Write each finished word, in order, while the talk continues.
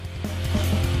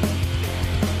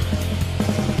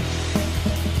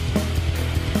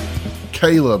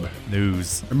Caleb.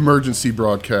 News. Emergency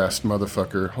broadcast,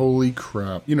 motherfucker. Holy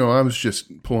crap. You know, I was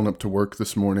just pulling up to work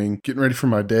this morning, getting ready for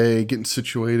my day, getting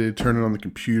situated, turning on the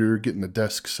computer, getting the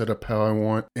desk set up how I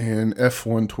want, and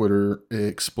F1 Twitter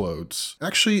explodes.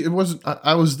 Actually, it wasn't,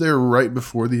 I was there right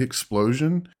before the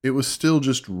explosion. It was still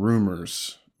just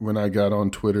rumors when I got on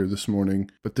Twitter this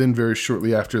morning. But then very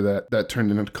shortly after that, that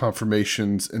turned into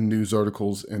confirmations and news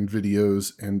articles and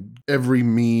videos and every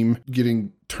meme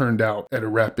getting turned out at a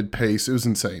rapid pace. It was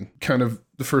insane. Kind of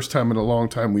the first time in a long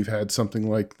time we've had something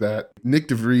like that. Nyck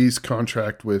de Vries'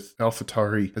 contract with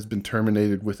AlphaTauri has been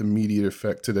terminated with immediate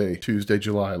effect today, Tuesday,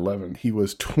 July 11. He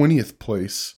was 20th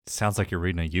place. Sounds like you're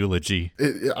reading a eulogy.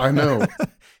 I know.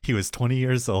 He was 20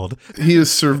 years old. He is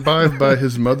survived by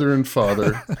his mother and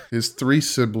father, his 3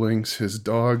 siblings, his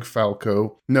dog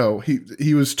Falco. No,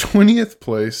 he was 20th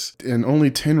place and only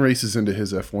 10 races into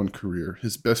his F1 career.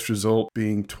 His best result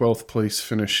being 12th place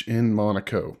finish in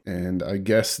Monaco. And I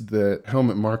guess that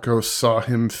Helmut Marko saw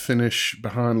him finish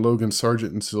behind Logan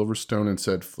Sargent in Silverstone and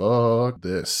said, fuck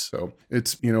this. So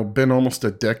it's, been almost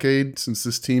a decade since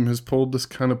this team has pulled this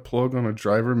kind of plug on a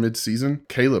driver mid-season.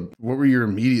 Caleb, what were your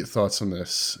immediate thoughts on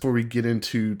this? Before we get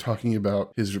into talking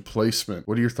about his replacement,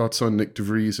 what are your thoughts on Nyck de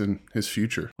Vries and his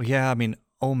future? Well, yeah,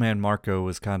 old man Marco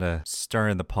was kind of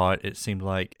stirring the pot. It seemed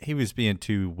like he was being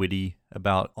too witty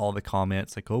about all the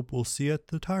comments, like, oh, we'll see at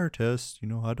the tire test.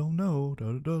 I don't know.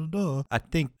 Da, da, da, da. I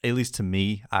think, at least to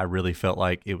me, I really felt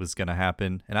like it was going to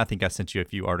happen. And I think I sent you a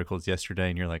few articles yesterday,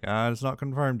 and you're like, it's not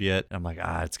confirmed yet. And I'm like,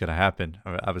 it's going to happen.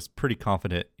 I was pretty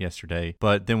confident yesterday.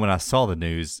 But then when I saw the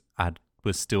news, I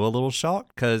was still a little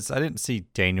shocked because I didn't see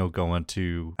Daniel going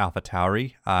to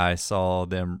AlphaTauri. I saw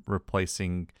them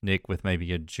replacing Nyck with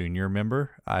maybe a junior member.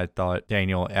 I thought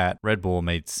Daniel at Red Bull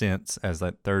made sense as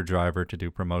that third driver to do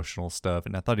promotional stuff,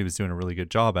 and I thought he was doing a really good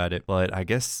job at it. But I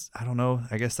guess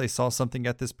they saw something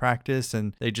at this practice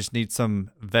and they just need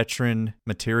some veteran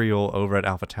material over at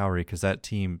AlphaTauri because that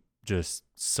team just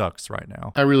sucks right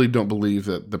now. I really don't believe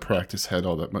that the practice had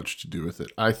all that much to do with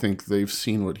it. I think they've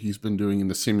seen what he's been doing in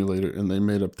the simulator and they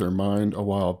made up their mind a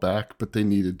while back, but they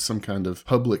needed some kind of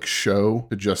public show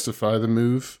to justify the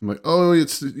move. I'm like,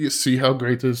 you see how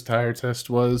great this tire test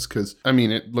was? Because,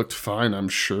 it looked fine, I'm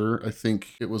sure. I think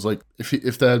it was like,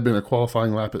 if that had been a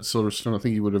qualifying lap at Silverstone, I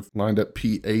think he would have lined up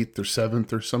P8th or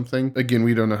 7th or something. Again,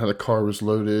 we don't know how the car was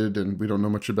loaded and we don't know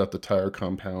much about the tire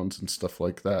compounds and stuff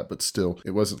like that, but still,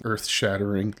 it wasn't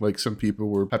earth-shattering like some people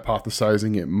were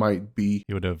hypothesizing it might be.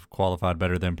 He would have qualified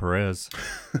better than Perez.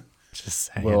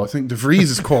 Just saying. Well, I think De Vries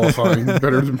is qualifying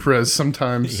better than Perez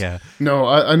sometimes. Yeah. No,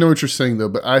 I know what you're saying, though,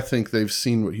 but I think they've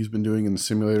seen what he's been doing in the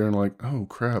simulator and like, oh,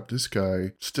 crap, this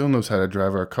guy still knows how to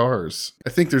drive our cars. I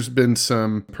think there's been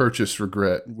some purchase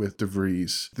regret with De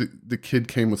Vries. The kid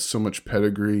came with so much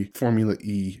pedigree. Formula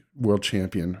E world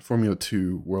champion, Formula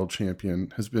 2 world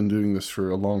champion, has been doing this for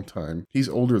a long time. He's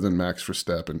older than Max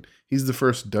Verstappen. He's the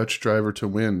first Dutch driver to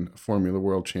win a Formula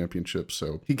World Championship,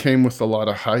 so he came with a lot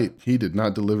of hype. He did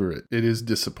not deliver it. It is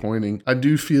disappointing. I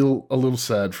do feel a little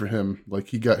sad for him. Like,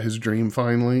 he got his dream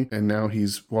finally, and now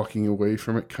he's walking away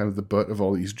from it, kind of the butt of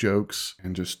all these jokes,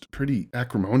 and just pretty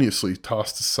acrimoniously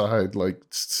tossed aside. Like,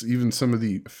 even some of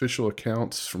the official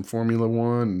accounts from Formula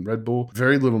 1 and Red Bull,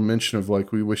 very little mention of,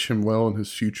 like, we wish him well in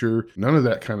his future. None of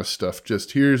that kind of stuff.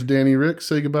 Just, here's Danny Rick,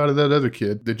 say goodbye to that other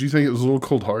kid. Did you think it was a little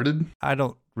cold-hearted? I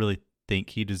don't really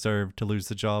think he deserved to lose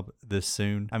the job this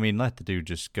soon. Let the dude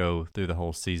just go through the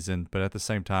whole season, but at the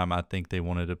same time, I think they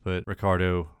wanted to put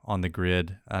Ricciardo on the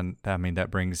grid, and that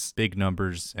brings big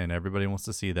numbers, and everybody wants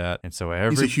to see that. And so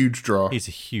he's a huge draw. He's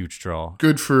a huge draw.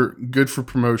 Good for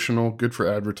promotional, good for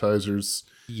advertisers.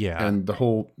 Yeah. And their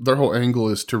whole angle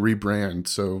is to rebrand,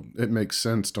 so it makes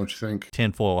sense, don't you think?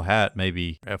 Tinfoil hat,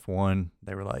 maybe F1.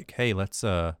 They were like, hey, let's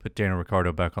put Daniel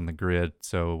Ricciardo back on the grid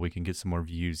so we can get some more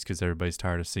views because everybody's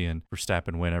tired of seeing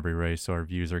Verstappen win every race, so our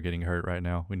views are getting hurt right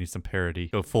now. We need some parity.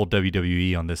 Go full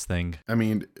WWE on this thing. At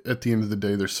the end of the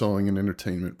day, they're selling an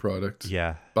entertainment product.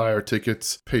 Yeah. Buy our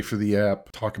tickets, pay for the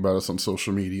app, talk about us on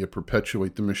social media,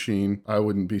 perpetuate the machine. I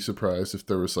wouldn't be surprised if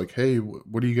there was like, hey,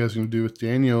 what are you guys going to do with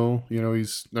Daniel?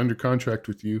 He's under contract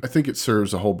with you. I think it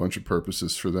serves a whole bunch of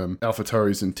purposes for them.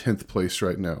 AlphaTauri's in 10th place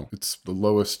right now. It's the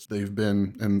lowest they've been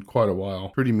in quite a while.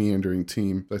 Pretty meandering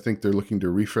team. I think they're looking to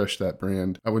refresh that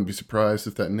brand. I wouldn't be surprised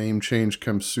if that name change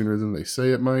comes sooner than they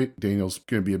say it might. Daniel's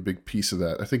going to be a big piece of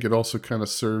that. I think it also kind of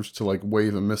serves to like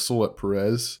wave a missile at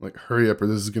Perez. Like, hurry up or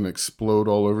this is going to explode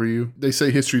all over you. They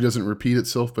say history doesn't repeat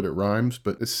itself, but it rhymes.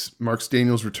 But this marks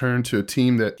Daniel's return to a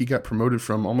team that he got promoted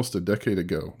from almost a decade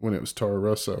ago when it was Toro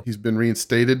Rosso. He's been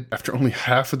reinstated after only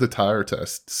half of the tire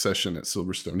test session at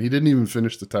Silverstone. He didn't even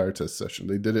finish the tire test session.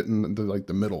 They did it in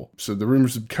the middle. So the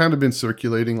rumors have kind of been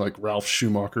circulating, like Ralph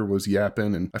Schumacher was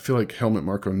yapping, and I feel like Helmut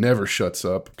Marko never shuts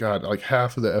up. God, like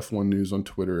half of the F1 news on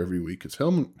Twitter every week, it's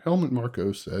Helmut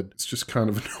Marko said. It's just kind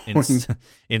of annoying.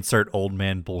 Insert old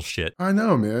man bullshit. I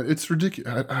know, man. It's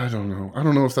ridiculous. I don't know. I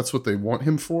don't know if that's what they want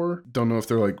him for. Don't know if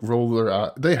they're like roll their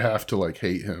eye. They have to like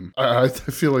hate him. I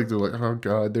feel like they're like, oh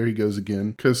God, there he goes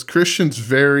again. Because Christian's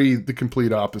very the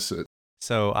complete opposite.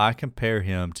 So I compare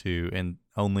him to, and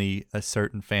only a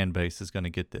certain fan base is going to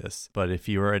get this, but if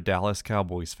you are a Dallas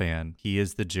Cowboys fan, he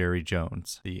is the Jerry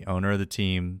Jones, the owner of the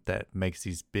team that makes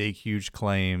these big, huge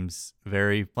claims,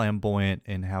 very flamboyant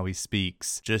in how he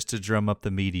speaks, just to drum up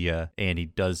the media, and he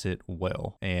does it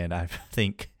well. And I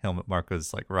think Helmut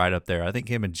Marko's like right up there. I think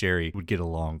him and Jerry would get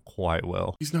along quite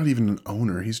well. He's not even an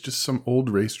owner. He's just some old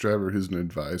race driver who's an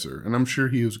advisor. And I'm sure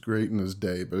he was great in his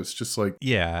day, but it's just like...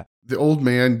 Yeah. The old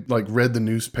man like read the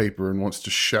newspaper and wants to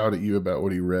shout at you about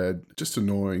what he read. Just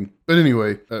annoying. But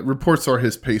anyway, reports are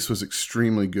his pace was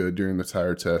extremely good during the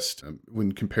tire test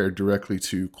when compared directly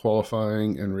to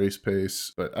qualifying and race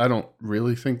pace. But I don't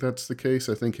really think that's the case.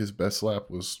 I think his best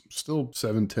lap was still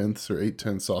 7/10 or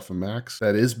 8/10 off of max.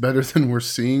 That is better than we're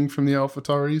seeing from the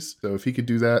AlphaTauris. So if he could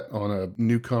do that on a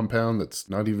new compound that's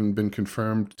not even been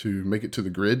confirmed to make it to the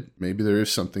grid, maybe there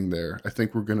is something there. I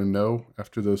think we're going to know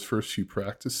after those first few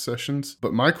practice sessions.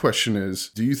 But my question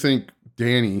is, do you think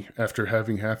Danny, after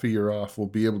having half a year off, will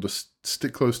be able to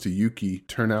stick close to Yuki,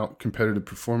 turn out competitive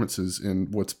performances in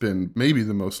what's been maybe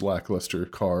the most lackluster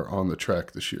car on the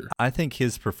track this year? I think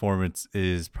his performance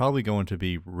is probably going to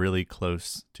be really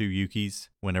close to Yuki's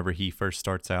whenever he first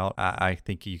starts out. I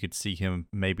think you could see him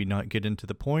maybe not get into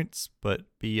the points, but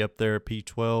be up there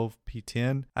P12,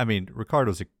 P10. I mean,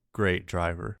 Ricciardo's a great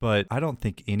driver, but I don't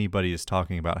think anybody is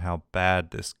talking about how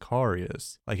bad this car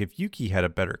is. Like, if Yuki had a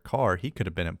better car, he could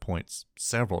have been in points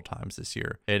several times this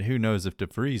year. And who knows if De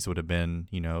Vries would have been,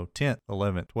 10th,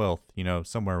 11th, 12th,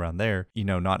 somewhere around there,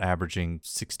 not averaging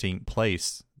 16th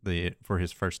place for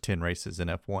his first 10 races in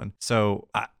F1. So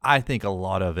I think a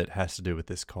lot of it has to do with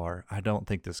this car. I don't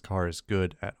think this car is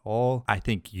good at all. I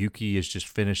think Yuki is just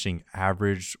finishing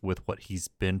average with what he's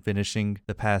been finishing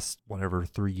the past,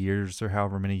 3 years or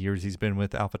however many years he's been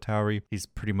with AlphaTauri. He's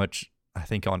pretty much, I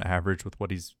think, on average with what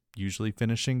he's usually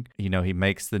finishing. He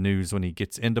makes the news when he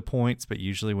gets into points, but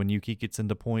usually when Yuki gets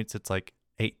into points, it's like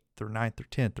 8th or 9th or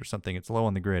 10th or something. It's low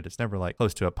on the grid. It's never like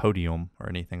close to a podium or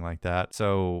anything like that.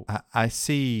 So I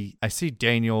see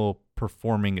Daniel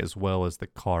performing as well as the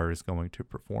car is going to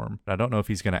perform. But I don't know if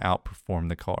he's going to outperform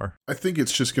the car. I think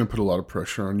it's just going to put a lot of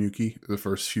pressure on Yuki the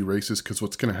first few races, because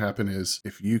what's going to happen is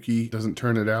if Yuki doesn't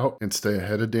turn it out and stay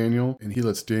ahead of Daniel and he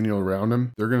lets Daniel around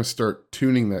him, they're going to start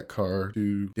tuning that car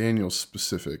to Daniel's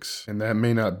specifics. And that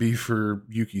may not be for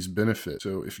Yuki's benefit.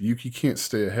 So if Yuki can't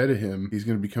stay ahead of him, he's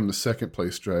going to become the second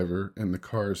place driver and the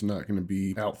car is not going to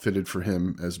be outfitted for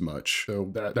him as much.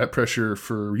 So that pressure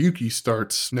for Yuki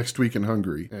starts next week in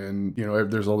Hungary. And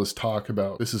there's all this talk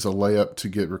about this is a layup to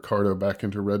get Ricciardo back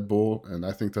into Red Bull, and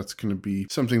I think that's going to be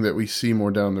something that we see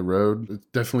more down the road.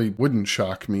 It definitely wouldn't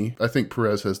shock me. I think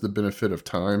Perez has the benefit of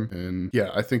time, and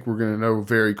yeah, I think we're going to know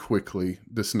very quickly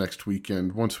this next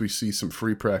weekend, once we see some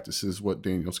free practices, what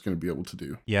Daniel's going to be able to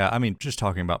do. Yeah, I mean, just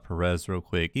talking about Perez real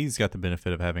quick, he's got the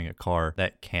benefit of having a car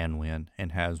that can win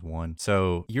and has won.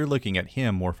 So you're looking at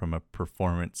him more from a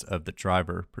performance of the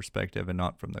driver perspective and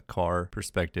not from the car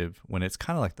perspective, when it's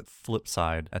kind of like the flip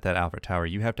side at that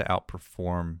AlphaTauri. You have to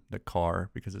outperform the car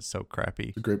because it's so crappy.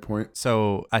 That's a great point.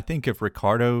 So I think if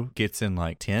Ricciardo gets in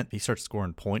like 10th, he starts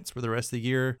scoring points for the rest of the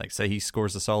year. Like, say he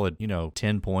scores a solid,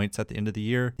 10 points at the end of the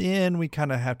year, then we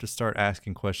kind of have to start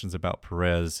asking questions about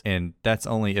Perez. And that's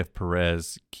only if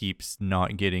Perez keeps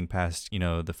not getting past,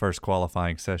 the first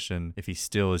qualifying session. If he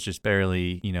still is just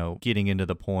barely, getting into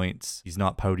the points, he's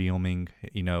not podiuming,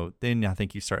 then I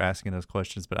think you start asking those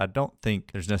questions. But I don't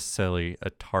think there's necessarily a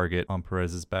target on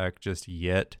Perez's back just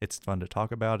yet. It's fun to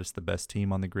talk about. It's the best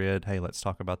team on the grid. Hey, let's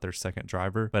talk about their second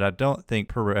driver. But I don't think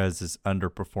Perez is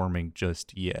underperforming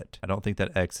just yet. I don't think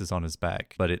that X is on his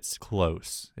back, but it's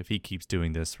close if he keeps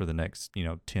doing this for the next,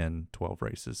 10, 12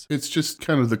 races. It's just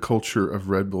kind of the culture of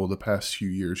Red Bull the past few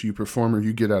years. You perform or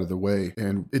you get out of the way,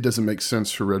 and it doesn't make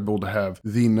sense for Red Bull to have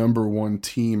the number one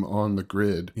team on the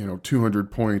grid,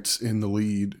 200 points in the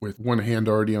lead with one hand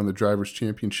already on the Drivers'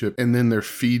 Championship, and then their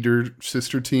feeder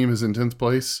sister team team is in 10th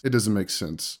place, it doesn't make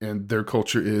sense. And their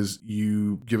culture is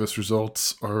you give us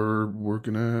results or we're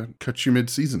going to cut you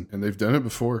mid-season. And they've done it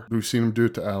before. We've seen them do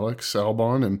it to Alex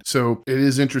Albon. And so it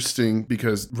is interesting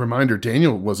because, reminder,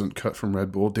 Daniel wasn't cut from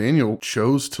Red Bull. Daniel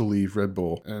chose to leave Red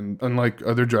Bull. And unlike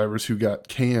other drivers who got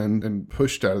canned and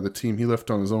pushed out of the team, he left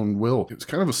on his own will. It was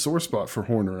kind of a sore spot for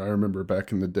Horner, I remember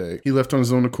back in the day. He left on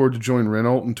his own accord to join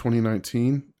Renault in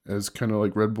 2019. As kind of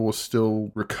like Red Bull is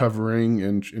still recovering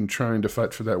and trying to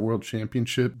fight for that world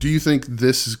championship. Do you think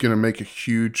this is going to make a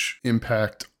huge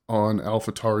impact on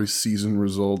AlphaTauri's season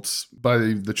results by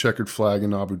the checkered flag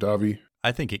in Abu Dhabi?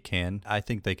 I think it can. I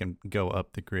think they can go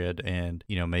up the grid and,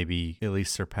 maybe at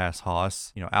least surpass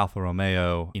Haas. Alfa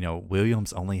Romeo,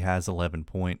 Williams only has 11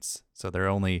 points. So they're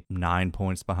only 9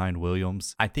 points behind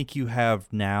Williams. I think you have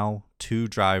now 2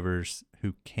 drivers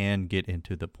who can get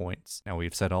into the points. Now,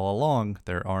 we've said all along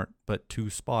there aren't but 2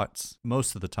 spots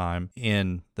most of the time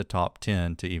in the top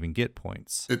 10 to even get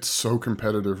points. It's so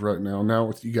competitive right now.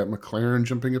 Now you got McLaren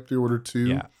jumping up the order too.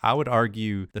 Yeah, I would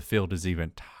argue the field is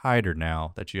even tighter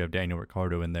now that you have Daniel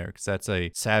Ricciardo in there, because that's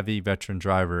a savvy veteran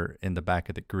driver in the back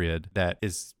of the grid that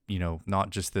is,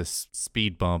 not just this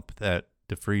speed bump that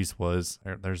de Vries was.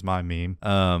 There's my meme.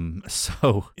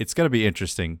 So it's going to be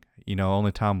interesting.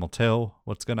 Only time will tell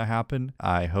what's going to happen.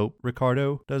 I hope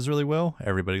Ricciardo does really well.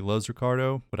 Everybody loves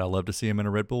Ricciardo. Would I love to see him in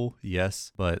a Red Bull?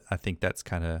 Yes. But I think that's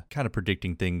kind of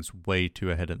predicting things way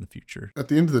too ahead in the future. At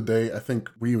the end of the day, I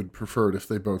think we would prefer it if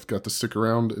they both got to stick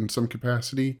around in some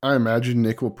capacity. I imagine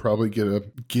Nyck will probably get a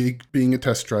gig being a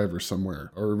test driver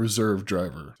somewhere or a reserve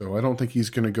driver. So I don't think he's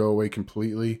going to go away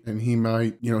completely. And he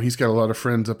might, he's got a lot of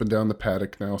friends up and down the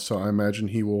paddock now. So I imagine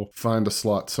he will find a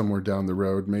slot somewhere down the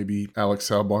road. Maybe Alex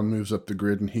Albon moves up the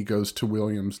grid and he goes to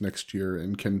Williams next year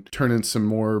and can turn in some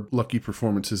more lucky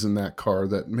performances in that car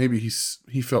that maybe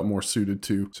he felt more suited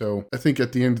to. So I think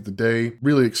at the end of the day,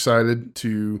 really excited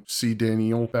to see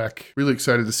Daniel back. Really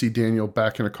excited to see Daniel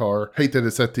back in a car. Hate that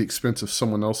it's at the expense of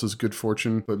someone else's good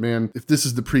fortune. But man, if this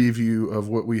is the preview of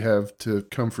what we have to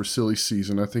come for silly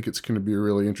season, I think it's going to be a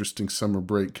really interesting summer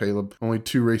break, Caleb. Only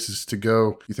 2 races to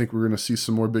go. You think we're going to see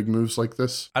some more big moves like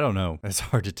this? I don't know. It's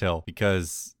hard to tell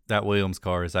because that Williams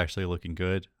car is actually looking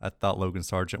good. I thought Logan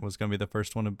Sargent was going to be the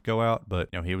first one to go out, but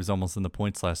he was almost in the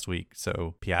points last week.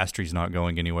 So Piastri's not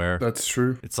going anywhere. That's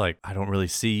true. It's like, I don't really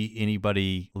see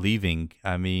anybody leaving.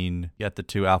 I mean, you got the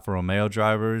 2 Alfa Romeo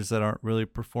drivers that aren't really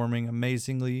performing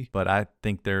amazingly, but I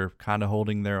think they're kind of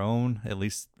holding their own. At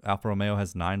least Alfa Romeo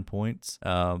has 9 points.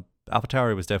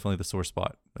 AlphaTauri was definitely the sore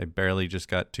spot. They barely just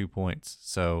got 2 points.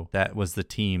 So that was the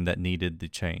team that needed the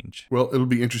change. Well, it'll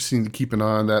be interesting to keep an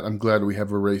eye on that. I'm glad we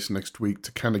have a race next week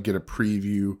to kind of get a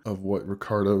preview of what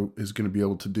Ricciardo is going to be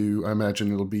able to do. I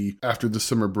imagine it'll be after the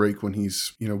summer break when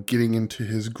he's, getting into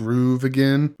his groove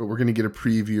again. But we're going to get a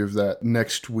preview of that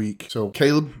next week. So,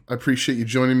 Caleb, I appreciate you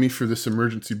joining me for this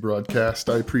emergency broadcast.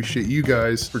 I appreciate you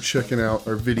guys for checking out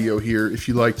our video here. If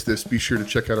you liked this, be sure to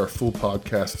check out our full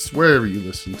podcasts wherever you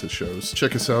listen to shows.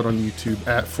 Check us out on YouTube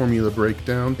at Formula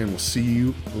Breakdown, and we'll see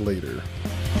you later.